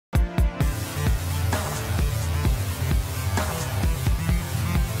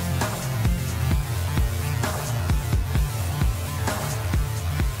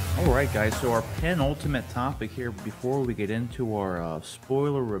Alright guys, so our penultimate topic here before we get into our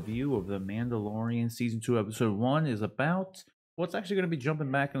spoiler review of The Mandalorian Season 2 Episode 1 is about what's actually going to be jumping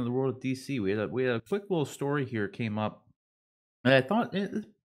back into the world of DC. We had a quick little story here came up, and I thought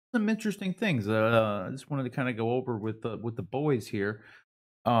some interesting things. I just wanted to kind of go over with the boys here.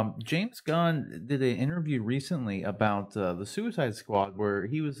 James Gunn did an interview recently about the Suicide Squad, where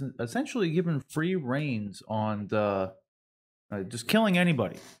he was essentially given free reins on just killing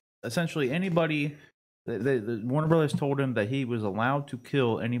anybody. Essentially, anybody. The Warner Brothers told him that he was allowed to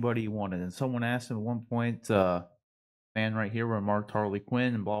kill anybody he wanted. And someone asked him at one point, man right here remarked Harley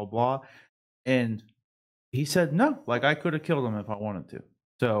Quinn and blah, blah, blah. And he said, no, like I could have killed him if I wanted to.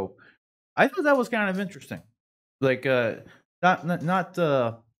 So I thought that was kind of interesting. Like, not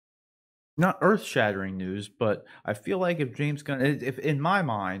earth-shattering news, but I feel like if James Gunn, if in my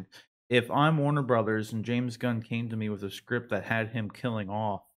mind, if I'm Warner Brothers and James Gunn came to me with a script that had him killing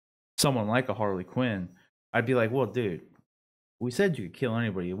off someone like a Harley Quinn, I'd be like, well, dude, we said you could kill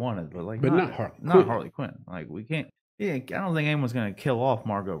anybody you wanted, but like, But not not not Harley Quinn. Like, we can't. Yeah, I don't think anyone's gonna kill off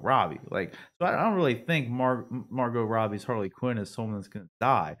Margot Robbie. Like, so I don't really think Margot Robbie's Harley Quinn is someone that's gonna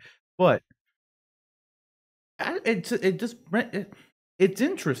die. But it's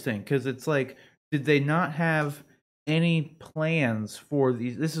interesting because it's like, did they not have any plans for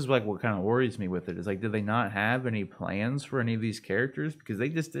these? This is like what kind of worries me with it. Is like, did they not have any plans for any of these characters? Because they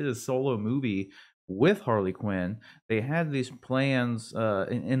just did a solo movie with Harley Quinn. They had these plans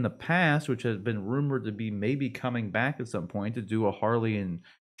in the past, which has been rumored to be maybe coming back at some point to do a Harley and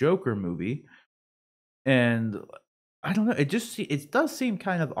Joker movie. And I don't know. It does seem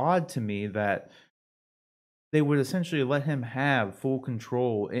kind of odd to me that they would essentially let him have full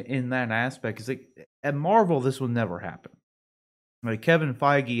control in that aspect. Because like, at Marvel, this would never happen. Like, Kevin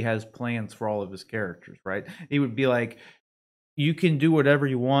Feige has plans for all of his characters, right? He would be like, you can do whatever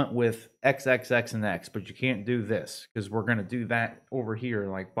you want with X, X, X, and X, but you can't do this because we're going to do that over here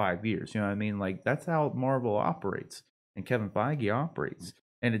in like 5 years. You know what I mean? Like, that's how Marvel operates and Kevin Feige operates.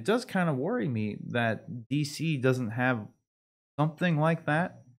 And it does kind of worry me that DC doesn't have something like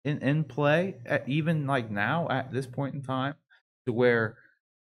that in play, even like now at this point in time, to where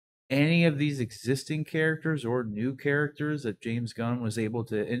any of these existing characters or new characters that James Gunn was able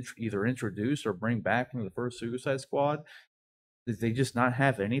to either introduce or bring back into the first Suicide Squad, did they just not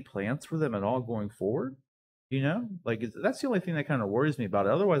have any plans for them at all going forward? You know, like that's the only thing that kind of worries me about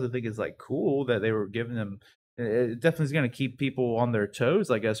it. Otherwise, I think it's like cool that they were giving them. It definitely is going to keep people on their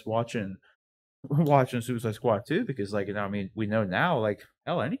toes, I guess, watching Suicide Squad 2, because like, you know, I mean, we know now, like,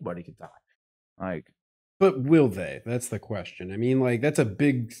 hell, anybody could die. Like, But will they? That's the question. I mean, like,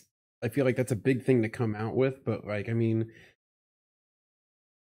 I feel like that's a big thing to come out with, but like, I mean,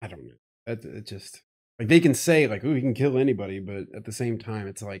 I don't know. It just, like, they can say like, "Oh, he can kill anybody," but at the same time,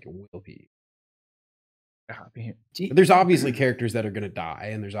 it's like, will he? I mean, But there's obviously characters that are gonna die,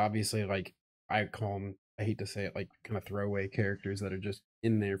 and there's obviously, like, I call them, I hate to say it, like, kind of throwaway characters that are just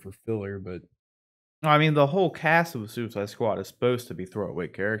in there for filler, but I mean, the whole cast of Suicide Squad is supposed to be throwaway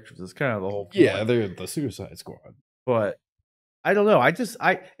characters. It's kind of the whole yeah, point. they're the Suicide Squad. But I don't know.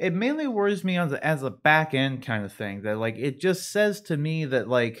 It mainly worries me as a back end kind of thing, that like it just says to me that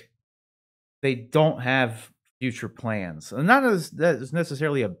like they don't have future plans, and not as that is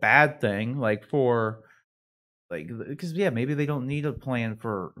necessarily a bad thing. Like for like, because yeah, maybe they don't need a plan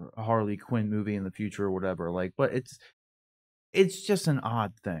for a Harley Quinn movie in the future or whatever. Like, but it's just an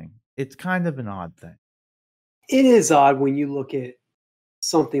odd thing. It's kind of an odd thing. It is odd when you look at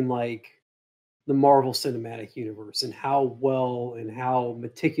something like the Marvel Cinematic Universe and how well and how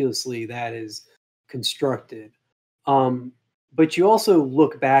meticulously that is constructed. But you also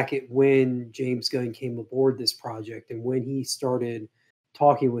look back at when James Gunn came aboard this project and when he started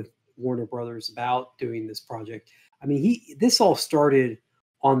talking with Warner Brothers about doing this project. I mean, this all started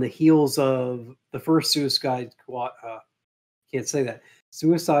on the heels of the first Suicide Squad. Can't say that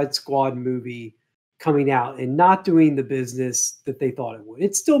Suicide Squad movie coming out and not doing the business that they thought it would.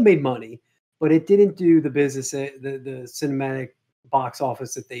 It still made money, but it didn't do the business, the cinematic box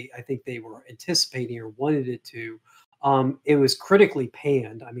office that I think they were anticipating or wanted it to. It was critically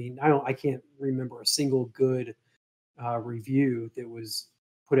panned. I mean, I can't remember a single good review that was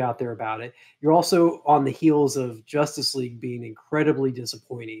put out there about it. You're also on the heels of Justice League being incredibly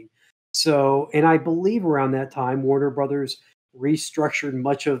disappointing. So, and I believe around that time, Warner Brothers restructured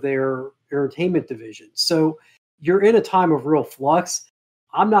much of their entertainment division. So you're in a time of real flux.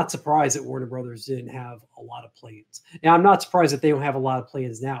 I'm not surprised that Warner Brothers didn't have a lot of plans. Now, I'm not surprised that they don't have a lot of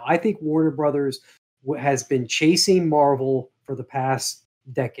plans now. I think Warner Brothers has been chasing Marvel for the past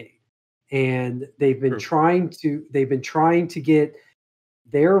decade, and they've been trying to get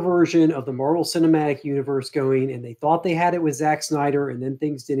their version of the Marvel Cinematic Universe going, and they thought they had it with Zack Snyder, and then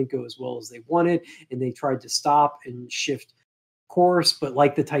things didn't go as well as they wanted, and they tried to stop and shift course, but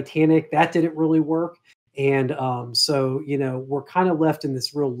like the Titanic, that didn't really work. And so, we're kind of left in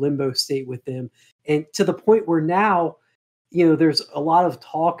this real limbo state with them. And to the point where now, there's a lot of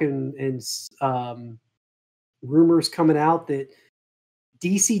talk and rumors coming out that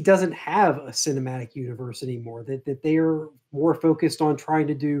DC doesn't have a cinematic universe anymore, that they are more focused on trying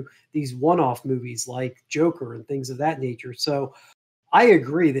to do these one-off movies like Joker and things of that nature. So I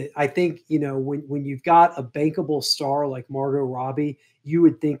agree that I think, when you've got a bankable star like Margot Robbie, you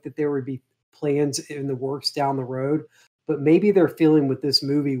would think that there would be plans in the works down the road. But maybe their feeling with this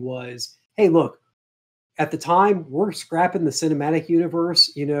movie was, hey, look, at the time, we're scrapping the cinematic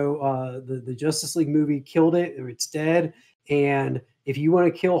universe. The Justice League movie killed it, or it's dead. And if you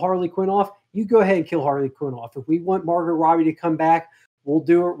want to kill Harley Quinn off, you go ahead and kill Harley Quinn off. If we want Margot Robbie to come back, we'll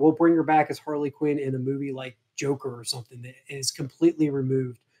do it. We'll bring her back as Harley Quinn in a movie like Joker or something that is completely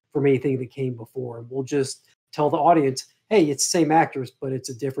removed from anything that came before. And we'll just tell the audience, hey, it's the same actors, but it's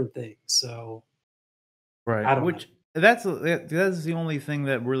a different thing. So, Right. I don't know. Which that's the only thing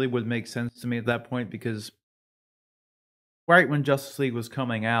that really would make sense to me at that point, because right when Justice League was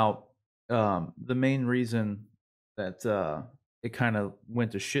coming out, the main reason that it kind of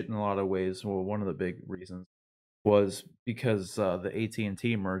went to shit in a lot of ways, well, one of the big reasons was because the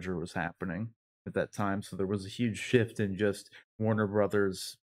AT&T merger was happening at that time. So there was a huge shift in just Warner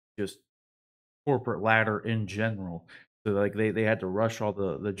Brothers, just corporate ladder in general. So like they had to rush all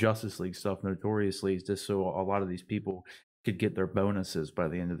the Justice League stuff notoriously, just so a lot of these people could get their bonuses by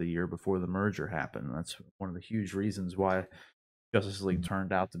the end of the year before the merger happened. And that's one of the huge reasons why Justice League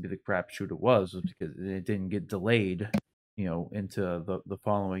turned out to be the crapshoot it was because it didn't get delayed, into the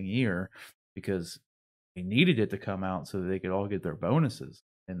following year, because they needed it to come out so that they could all get their bonuses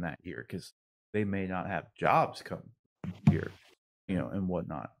in that year, because they may not have jobs come here, and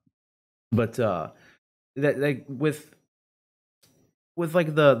whatnot. But that like with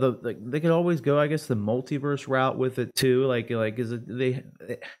like the they could always go, I guess, the multiverse route with it too. Like is it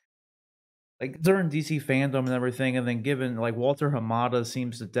like during DC fandom and everything, and then given like Walter Hamada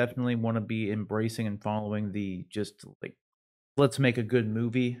seems to definitely want to be embracing and following the just like let's make a good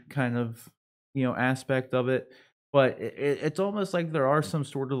movie kind of aspect of it. But it's almost like there are some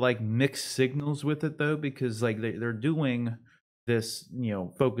sort of like mixed signals with it though, because like they're doing this,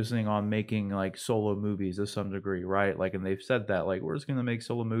 focusing on making like solo movies to some degree, right? Like, and they've said that like we're just gonna make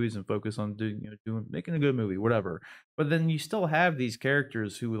solo movies and focus on doing making a good movie, whatever. But then you still have these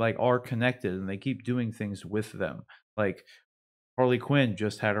characters who like are connected and they keep doing things with them. Like Harley Quinn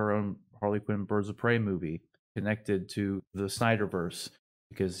just had her own Harley Quinn Birds of Prey movie connected to the Snyderverse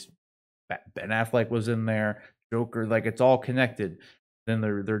because Ben Affleck was in there, Joker, like it's all connected. Then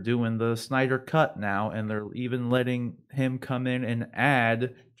they're doing the Snyder cut now, and they're even letting him come in and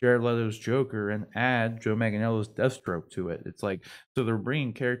add Jared Leto's Joker and add Joe Manganiello's Deathstroke to it. It's like, so they're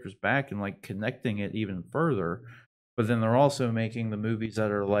bringing characters back and like connecting it even further. But then they're also making the movies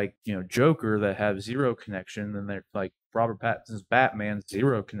that are like, Joker, that have zero connection, and they're like Robert Pattinson's Batman,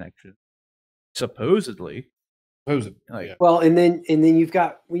 zero connection, supposedly. Like, Yeah. Well, and then you've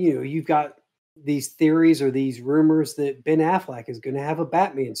got these theories or these rumors that Ben Affleck is going to have a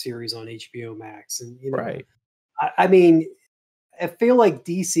Batman series on HBO Max, and right. I mean, I feel like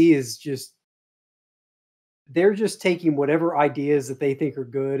DC is they're just taking whatever ideas that they think are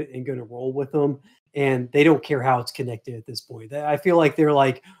good and going to roll with them, and they don't care how it's connected at this point. I feel like they're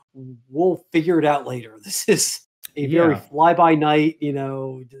like, we'll figure it out later. This is a very fly by night.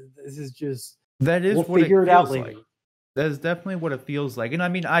 This is just that is we'll what figure it it out feels later. like. That is definitely what it feels like. And I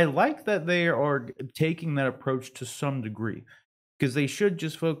mean, I like that they are taking that approach to some degree, because they should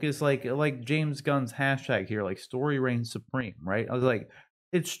just focus like James Gunn's hashtag here, like story reigns supreme, right? I was like,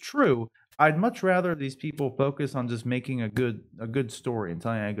 it's true. I'd much rather these people focus on just making a good story and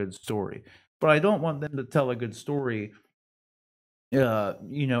telling a good story. But I don't want them to tell a good story at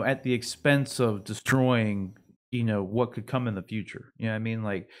the expense of destroying, what could come in the future. You know what I mean?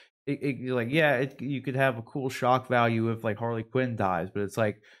 Like you could have a cool shock value if like Harley Quinn dies, but it's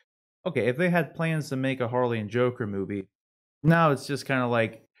like, okay, if they had plans to make a Harley and Joker movie, now it's just kind of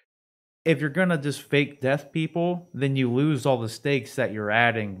like, if you're gonna just fake death people, then you lose all the stakes that you're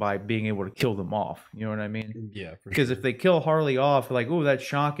adding by being able to kill them off. You know what I mean? Yeah, Because if they kill Harley off, like, oh, that's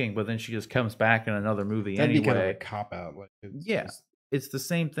shocking, but then she just comes back in another movie that'd be kind of anyway. a cop out. Like, It's the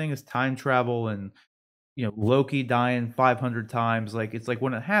same thing as time travel and Loki dying 500 times. Like, it's like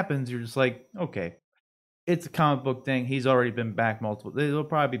when it happens, you're just like, okay, it's a comic book thing. He's already been back multiple. They'll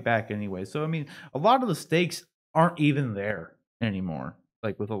probably be back anyway. So I mean, a lot of the stakes aren't even there anymore.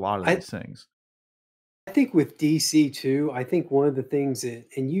 like with a lot of I these things. I think with DC too, I think one of the things that,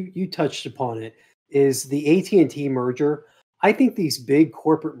 and you touched upon it, is the AT&T merger. I think these big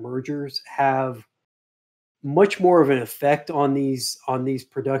corporate mergers have much more of an effect on these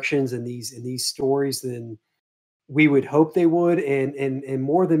productions and these stories than we would hope they would, and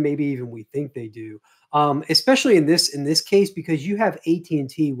more than maybe even we think they do. Especially in this case, because you have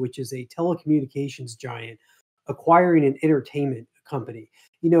AT&T, which is a telecommunications giant, acquiring an entertainment company.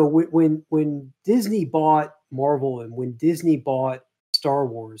 You know, when Disney bought Marvel and when Disney bought Star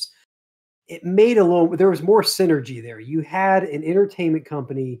Wars, it made a little, there was more synergy there. You had an entertainment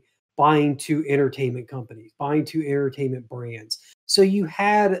company buying two entertainment companies, buying two entertainment brands. So you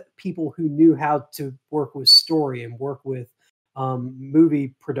had people who knew how to work with story and work with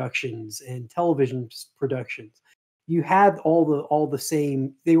movie productions and television productions. You had all the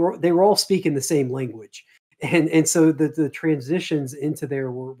same. They were all speaking the same language, and so the transitions into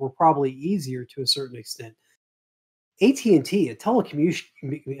there were probably easier to a certain extent. AT&T, a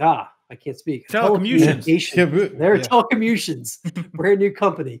telecommunication I can't speak. A Telecommunications. Yeah, they're a yeah. telecommunications, brand new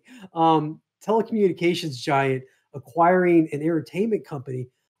company. Telecommunications giant acquiring an entertainment company.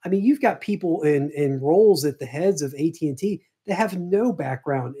 I mean, you've got people in roles at the heads of AT&T that have no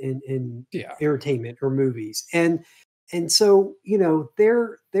background in Yeah. entertainment or movies. And so, you know,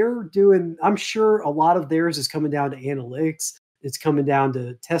 they're doing, I'm sure a lot of theirs is coming down to analytics. It's coming down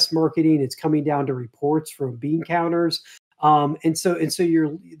to test marketing. It's coming down to reports from bean counters. And so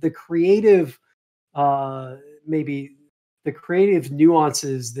you're the creative, maybe the creative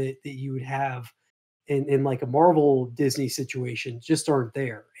nuances that you would have in like a Marvel Disney situation just aren't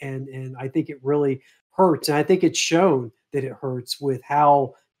there. And I think it really hurts. And I think it's shown that it hurts with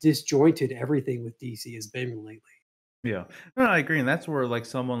how disjointed everything with DC has been lately. Yeah. No, I agree, and that's where, like,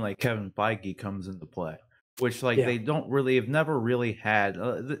 someone like Kevin Feige comes into play, which, like, Yeah. they don't really have never really had,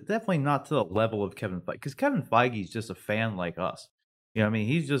 definitely not to the level of Kevin Feige, because Kevin Feige's just a fan like us. You know what I mean?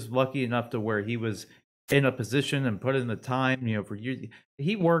 He's just lucky enough to where he was in a position and put in the time, you know, for years.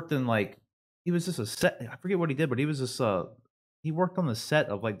 He worked in, like, he was just a set, I forget what he did, but he was just, he worked on the set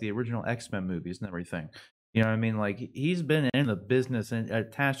of, like, the original X-Men movies and everything. You know what I mean? Like, he's been in the business and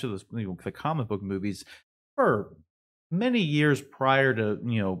attached to this, you know, the comic book movies for many years prior to,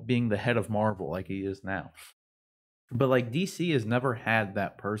 you know, being the head of Marvel like he is now. But, like, DC has never had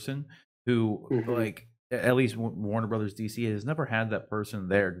that person who, Mhm. like, at least Warner Brothers DC has never had that person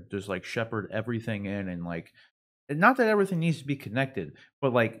there to just, like, shepherd everything in, and, like, and not that everything needs to be connected,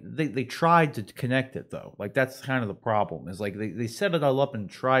 but, like, they tried to connect it, though. Like, that's kind of the problem, is, like, they set it all up and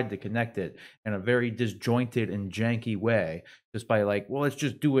tried to connect it in a very disjointed and janky way, just by, like, "Well, let's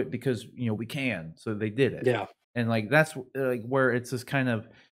just do it because, you know, we can." So they did it. Yeah. And, like, that's, like, where it's just kind of,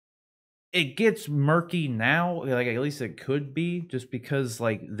 it gets murky now, like, at least it could be, just because,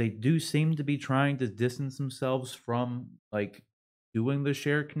 like, they do seem to be trying to distance themselves from, like, doing the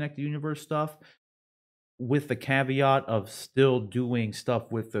shared connected universe stuff, with the caveat of still doing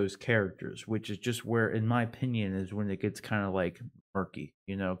stuff with those characters, which is just where, in my opinion, is when it gets kind of like murky,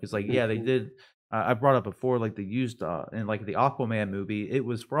 you know? Because, like, yeah, they Mhm. did. I brought up before, like, they used in, like, the Aquaman movie. It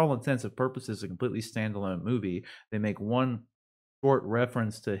was, for all intents and purposes, a completely standalone movie. They make one short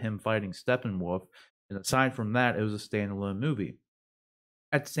reference to him fighting Steppenwolf, and aside from that, it was a standalone movie.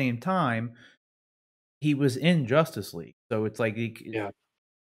 At the same time, he was in Justice League, so it's like Yeah.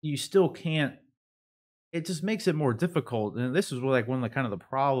 you still can't, it just makes it more difficult, and this is where, like, one of the kind of the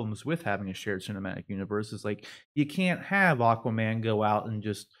problems with having a shared cinematic universe is, like, you can't have Aquaman go out and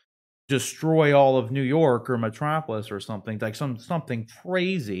just destroy all of New York or Metropolis or something, like something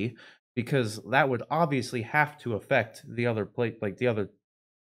crazy, because that would obviously have to affect the other like the other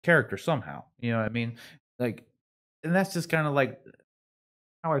character somehow. You know what I mean? Like, and that's just kind of like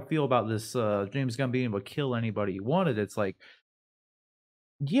how I feel about this James Gunn being able to kill anybody he wanted. It's like,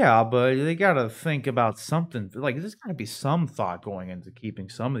 yeah, but they gotta think about something. Like, there's gotta be some thought going into keeping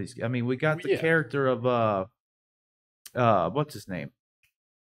some of these. I mean, we got the Yeah. character of what's his name?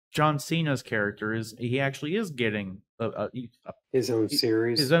 John Cena's character is, he actually is getting His own his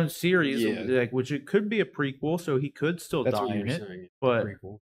series. own series, Yeah. like, which it could be a prequel, so he could still That's die what you in were it. saying. The But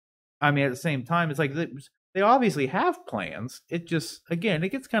prequel. I mean, at the same time, it's like they obviously have plans. It just, again, it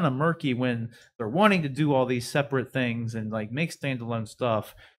gets kind of murky when they're wanting to do all these separate things and, like, make standalone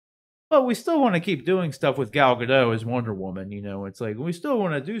stuff. But we still want to keep doing stuff with Gal Gadot as Wonder Woman. You know, it's like we still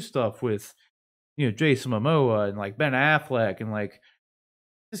want to do stuff with, you know, Jason Momoa and, like, Ben Affleck, and, like,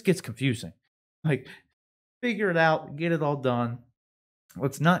 this gets confusing. Like, figure it out, get it all done.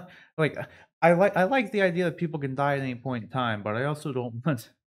 Let's not, like, I like the idea that people can die at any point in time, but I also don't want,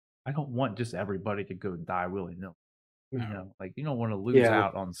 I don't want just everybody to go die willy nilly. No, like you don't want to lose Yeah.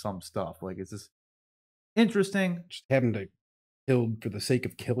 out on some stuff. Like it's just interesting. just having to kill for the sake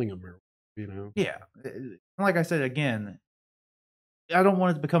of killing him, or Yeah, like I said again, I don't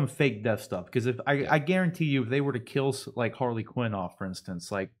want it to become fake death stuff because if Yeah. I guarantee you, if they were to kill like Harley Quinn off, for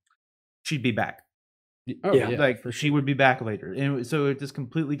instance, like she'd be back. Oh Yeah. yeah, Like for she sure. would be back later, and so it just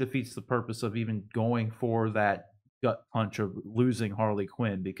completely defeats the purpose of even going for that gut punch of losing Harley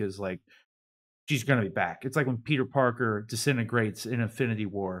Quinn because like she's gonna be back. It's like when Peter Parker disintegrates in Infinity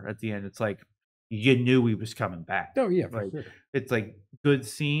War at the end. It's like you knew he was coming back. Oh yeah, for Like sure. it's like good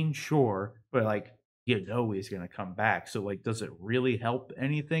scene, sure, but like you know he's gonna come back. So like, does it really help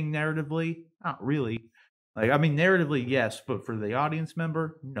anything narratively? Not really. Like I mean, narratively yes, but for the audience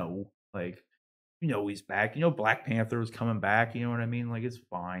member, no. Like you know he's back. You know Black Panther is coming back. You know what I mean? Like it's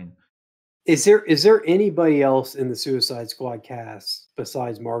fine. Is there anybody else in the Suicide Squad cast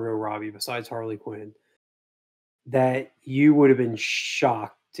besides Margot Robbie, besides Harley Quinn, that you would have been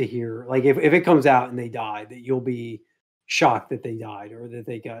shocked to hear? Like if it comes out and they die, that you'll be shocked that they died or that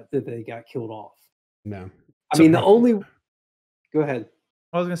they got killed off. No. I mean, the Surpri- only go ahead.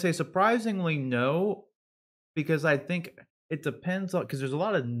 I was gonna say surprisingly no, because I think it depends on because there's a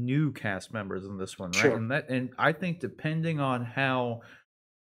lot of new cast members in this one, right? Sure. And I think depending on how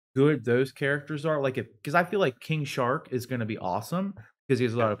good those characters are, like if because I feel like King Shark is gonna be awesome because he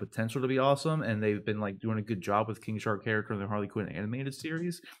has a lot Yeah. of potential to be awesome, and they've been like doing a good job with King Shark character in the Harley Quinn animated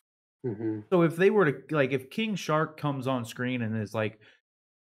series. Mhm. So if they were to like if King Shark comes on screen and is like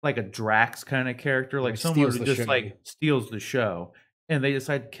a Drax kind of character, like Like someone steals who the just show. like steals the show, and they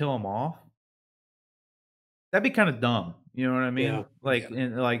decide to kill him off, that'd be kind of dumb. You know what I mean? Yeah. Like, Yeah.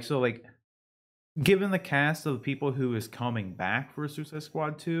 and like, so like, given the cast of people who is coming back for Suicide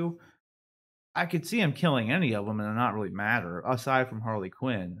Squad 2, I could see him killing any of them and it not really matter, aside from Harley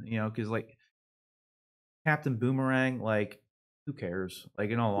Quinn, you know, because like Captain Boomerang, like, who cares? Like,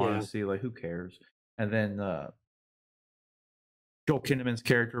 in all Yeah. honesty, like, who cares? And then Joel Kinnaman's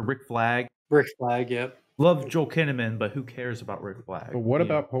character, Rick Flag. Rick Flag, yep. Love Joel Kinnaman, but who cares about Rick Flag? But what You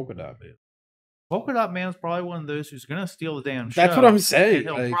know? about Polka Dot Man? Polka Dot Man's probably one of those who's gonna steal the damn show. That's what I'm And saying.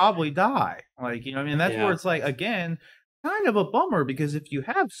 he'll Like, probably die. Like, you know what I mean? That's where Yeah. it's like, again, kind of a bummer because if you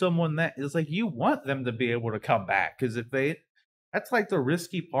have someone that is like, you want them to be able to come back. Because if they, that's like the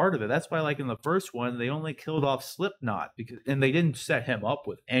risky part of it. That's why, like in the first one, they only killed off Slipknot because, and they didn't set him up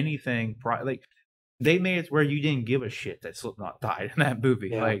with anything. Like, they made it where you didn't give a shit that Slipknot died in that movie.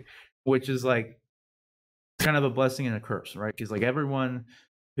 Yeah. Like, which is like kind of a blessing and a curse, right? Because like everyone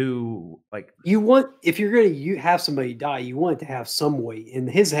who like You want if you're gonna you have somebody die, you want it to have some weight, and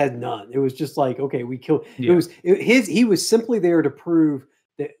his had none. It was just like, okay, we killed. Yeah. It was his. He was simply there to prove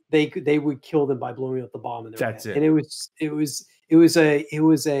that they would kill them by blowing up the bomb in their That's head. it. And it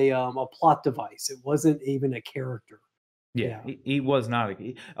was a plot device. It wasn't even a character. Yeah, Yeah. he was not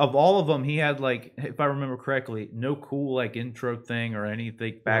of all of them. He had like, if I remember correctly, no cool like intro thing or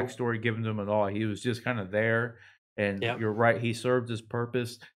anything No. backstory given to him at all. He was just kind of there, and Yep. you're right. He served his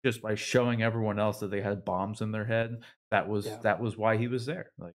purpose just by showing everyone else that they had bombs in their head. That was Yeah. why he was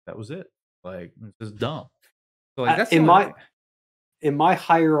there. Like that was it. Like it's just dumb. So like that's the In only my thing. in my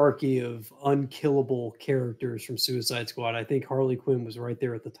hierarchy of unkillable characters from Suicide Squad, I think Harley Quinn was right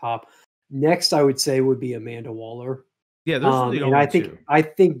there at the top. Next, I would say would be Amanda Waller. Yeah, those are the And only two. I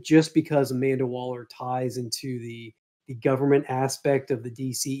think just because Amanda Waller ties into the government aspect of the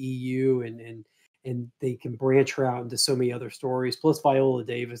DCEU and they can branch her out into so many other stories. Plus, Viola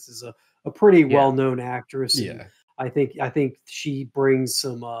Davis is a pretty Yeah. well known actress. And yeah. I think she brings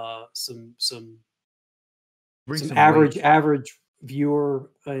some Bring some average weight. average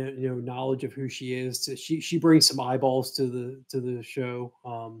viewer knowledge of who she is. So she brings some eyeballs to the show.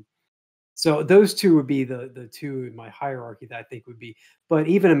 So those two would be the two in my hierarchy that I think would be. But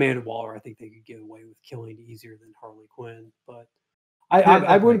even Amanda Waller, I think they could get away with killing easier than Harley Quinn. But They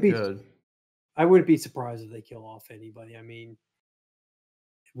I wouldn't definitely be could. I wouldn't be surprised if they kill off anybody. I mean,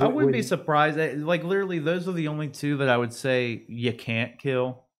 I wouldn't be when surprised. Like literally, those are the only two that I would say you can't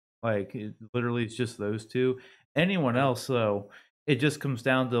kill. Like literally, it's just those two. Anyone Yeah. else, though, it just comes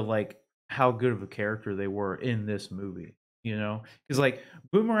down to like how good of a character they were in this movie. You know, because like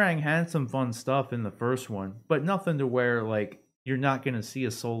Boomerang had some fun stuff in the first one, but nothing to where like you're not going to see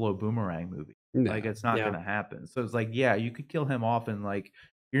a solo Boomerang movie. No. Like it's not Yeah. going to happen. So it's like, yeah, you could kill him off, and like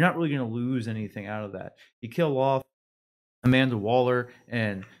you're not really going to lose anything out of that. You kill off Amanda Waller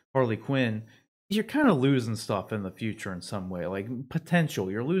and Harley Quinn, you're kind of losing stuff in the future in some way, like potential.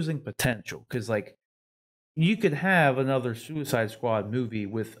 You're losing potential because, like, you could have another Suicide Squad movie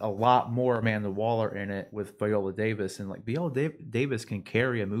with a lot more Amanda Waller in it with Viola Davis, and like Viola Davis can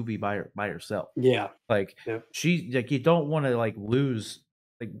carry a movie by herself. Yeah. Like Yep. you don't want to like lose,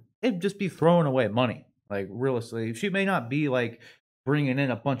 like it'd just be throwing away money. Like realistically, she may not be like bringing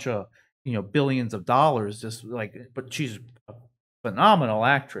in a bunch of billions of dollars, just like, but she's a phenomenal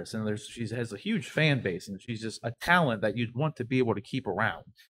actress, and she has a huge fan base, and she's just a talent that you'd want to be able to keep around.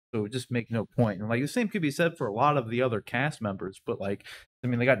 So it would just make no point. And like the same could be said for a lot of the other cast members, but like I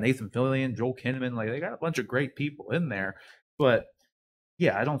mean, they got Nathan Fillion, Joel Kinnaman, like they got a bunch of great people in there, but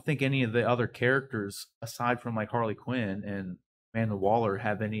yeah, I don't think any of the other characters aside from like Harley Quinn and Amanda Waller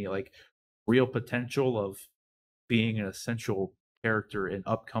have any like real potential of being an essential character in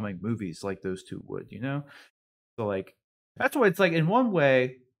upcoming movies like those two would. So like that's why it's like in one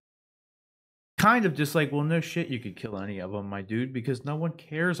way kind of just like, well, no shit, you could kill any of them, my dude, because no one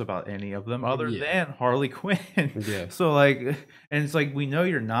cares about any of them other Yeah. than Harley Quinn. Yeah. So like, and it's like we know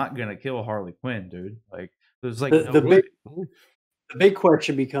you're not gonna kill Harley Quinn, dude. Like, there's like The no the way. big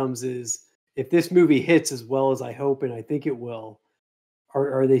question becomes is if this movie hits as well as I hope and I think it will,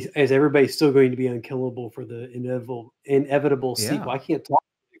 is everybody still going to be unkillable for the inevitable sequel? Yeah. I can't talk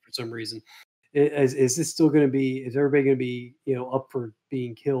for some reason. Is this still going to be? Is everybody going to be up for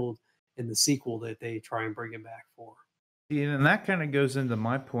being killed in the sequel that they try and bring him back for? Yeah, and that kind of goes into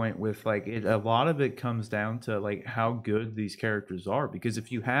my point with like a lot of it comes down to like how good these characters are, because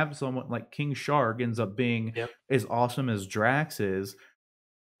if you have someone like King Shark ends up being Yep. as awesome as Drax is,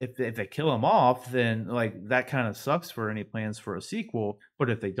 if they kill him off, then like that kind of sucks for any plans for a sequel. But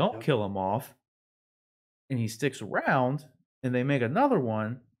if they don't Yep. kill him off and he sticks around and they make another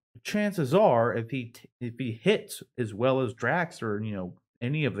one, chances are if he hits as well as Drax or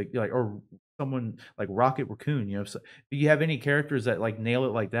any of the like or someone like Rocket Raccoon, so if you have any characters that like nail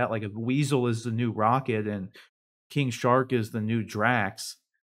it like that, like if Weasel is the new Rocket and King Shark is the new Drax,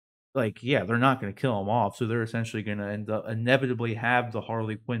 like yeah, they're not going to kill him off, so they're essentially going to end up inevitably have the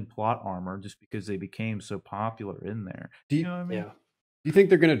Harley Quinn plot armor just because they became so popular in there. Do You you, know what I mean? Yeah. do you think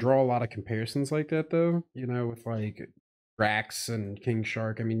they're going to draw a lot of comparisons like that, though? With like Drax and King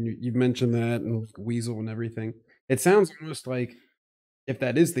Shark. I mean, you've mentioned that and like, Weasel and everything. It sounds almost like if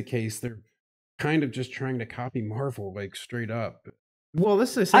that is the case, they're kind of just trying to copy Marvel, like straight up. Well, this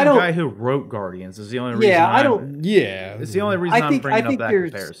is the I same don't. guy who wrote Guardians. Is the only reason Yeah, I don't. Yeah. It's the only reason I'm I bringing up think that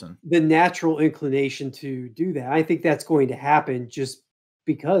there's comparison. the natural inclination to do that. I think that's going to happen just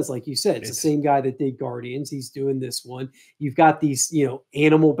because, like you said, it's the same guy that did Guardians. He's doing this one. You've got these,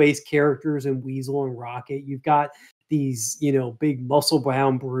 animal-based characters in Weasel and Rocket. You've got these, big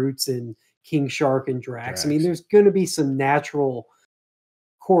muscle-bound brutes in King Shark and Drax. I mean, there's going to be some natural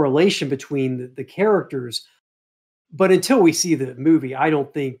correlation between the characters. But until we see the movie, I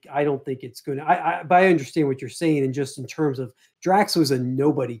don't think it's going to. But I understand what you're saying, and just in terms of Drax was a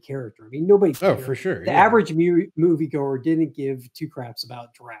nobody character. I mean, nobody. Oh, cared. for sure. The average moviegoer didn't give two craps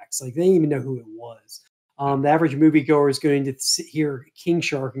about Drax. Like they didn't even know who it was. The average moviegoer is going to hear King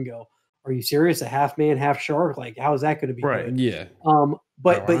Shark and go, "Are you serious? A half man, half shark? Like, how is that going to be Right. good?" Yeah.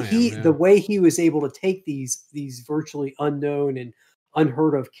 But the way he was able to take these virtually unknown and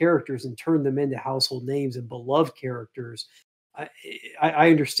unheard of characters and turn them into household names and beloved characters. I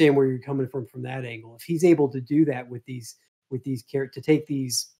understand where you're coming from that angle. If he's able to do that with these characters, to take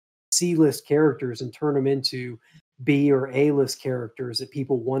these C-list characters and turn them into B or A-list characters that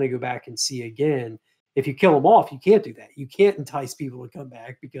people want to go back and see again. If you kill them off, you can't do that. You can't entice people to come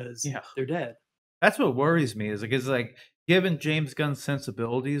back because they're dead. That's what worries me is like given James Gunn's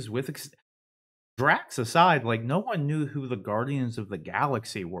sensibilities with Drax aside, like no one knew who the Guardians of the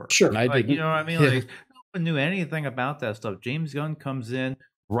Galaxy were. Sure. Like, you know what I mean? Like no one knew anything about that stuff. James Gunn comes in,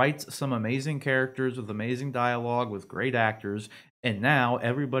 writes some amazing characters with amazing dialogue with great actors, and now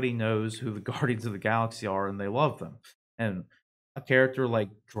everybody knows who the Guardians of the Galaxy are and they love them. And a character like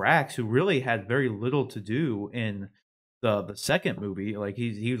Drax, who really had very little to do in the second movie, like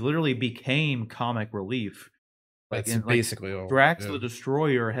he literally became comic relief. That's basically all. Drax the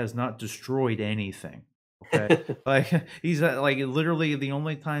Destroyer has not destroyed anything. Okay, like he's like literally the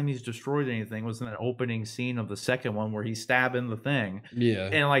only time he's destroyed anything was in that opening scene of the second one where he's stabbing the thing. Yeah,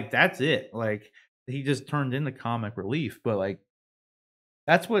 and like that's it. Like he just turned into comic relief. But like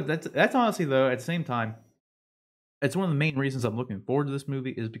that's honestly though at the same time, it's one of the main reasons I'm looking forward to this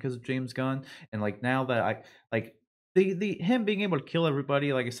movie is because of James Gunn. And like now that I like the him being able to kill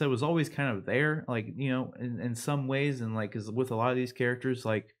everybody, like I said, was always kind of there, like in some ways, and like because with a lot of these characters,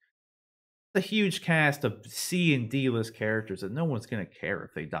 like the huge cast of C and D list characters that no one's gonna care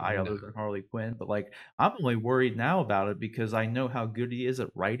if they die other than Harley Quinn. But like I'm only worried now about it because I know how good he is at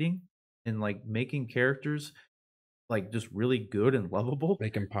writing. in like making characters like just really good and lovable.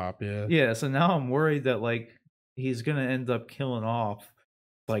 Make him pop, yeah. Yeah, so now I'm worried that like he's gonna end up killing off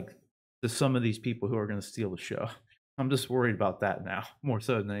like some of these people who are gonna steal the show. I'm just worried about that now, more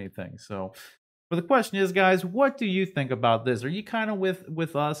so than anything. So, but the question is, guys, what do you think about this? Are you kind of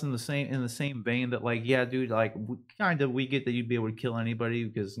with us in the same vein that like, yeah, dude, like we get that you'd be able to kill anybody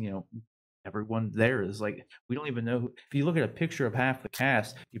because everyone there is like we don't even know if you look at a picture of half the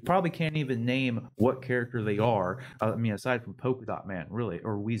cast, you probably can't even name what character they are. I mean, aside from Polka Dot Man, really,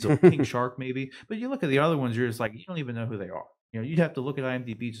 or Weasel, King Shark, maybe. But you look at the other ones, you're just like you don't even know who they are. You'd have to look at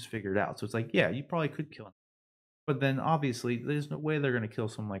IMDb just figure it out. So it's like, yeah, you probably could kill him. But then obviously, there's no way they're going to kill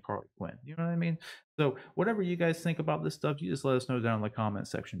someone like Harley Quinn. You know what I mean? So whatever you guys think about this stuff, you just let us know down in the comment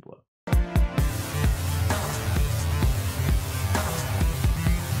section below.